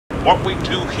What we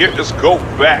do here is go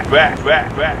back.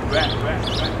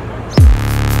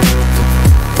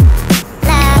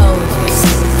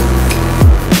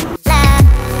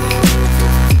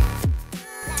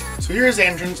 So here's the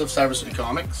entrance of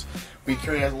CyberCityComix. We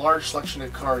carry a large selection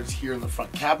of cards here in the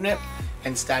front cabinet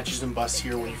and statues and busts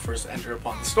here when you first enter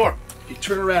upon the store. If you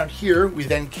turn around here, we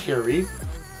then carry.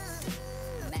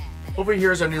 Over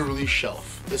here is our new release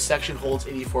shelf. This section holds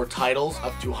 84 titles,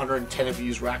 up to 110 of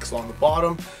these racks along the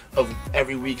bottom of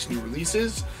every week's new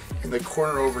releases. In the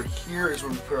corner over here is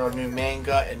where we put our new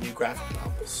manga and new graphic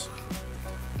novels.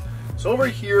 So over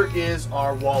here is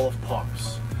our wall of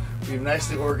pops. We've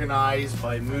nicely organized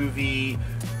by movie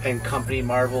and company,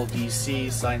 Marvel,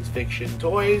 DC, science fiction,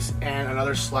 toys, and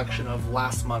another selection of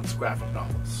last month's graphic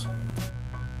novels.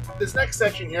 This next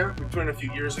section here, we put in a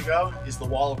few years ago, is the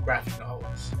wall of graphic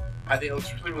novels. I think it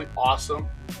looks really awesome.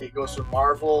 It goes from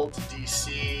Marvel to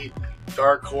DC,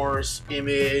 Dark Horse,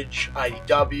 Image,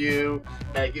 IDW,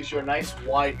 and it gives you a nice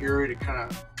wide area to kind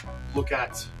of look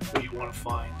at what you want to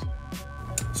find.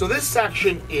 So this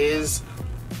section is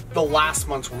the last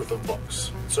month's worth of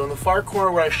books. So in the far corner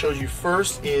where I showed you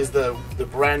first is the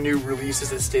brand new releases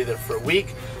that stay there for a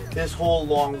week. This whole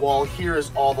long wall here is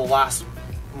all the last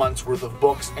month's worth of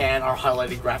books and our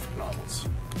highlighted graphic novels.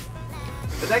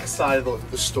 The next side of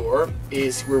the store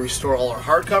is where we store all our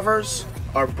hardcovers,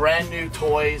 our brand new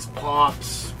toys,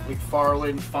 Pops,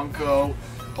 McFarlane, Funko.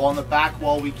 On the back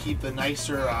wall we keep the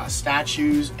nicer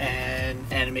statues and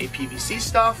anime PVC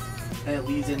stuff, and it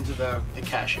leads into the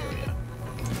cash area.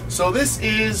 So this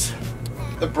is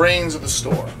the brains of the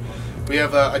store. We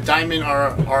have a Diamond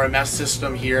RMS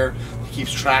system here that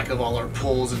keeps track of all our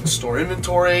pulls and store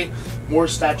inventory. More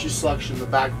statue selection in the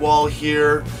back wall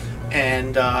here,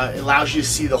 and it allows you to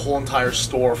see the whole entire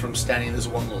store from standing in this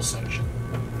one little section.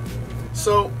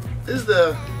 So this is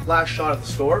the last shot of the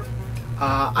store.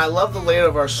 I love the layout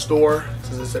of our store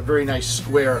since it's a very nice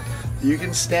square. You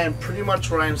can stand pretty much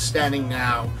where I'm standing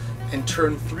now and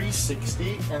turn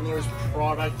 360, and there's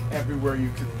product everywhere you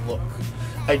can look.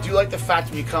 I do like the fact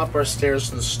when you come up our stairs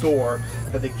to the store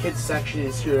that the kids section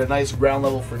is here at a nice ground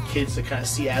level for kids to kind of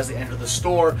see as they enter the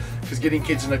store, because getting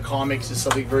kids into comics is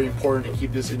something very important to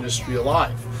keep this industry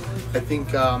alive. I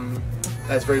think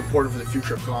that's very important for the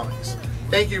future of comics.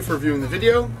 Thank you for viewing the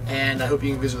video, and I hope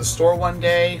you can visit the store one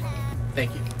day.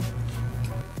 Thank you.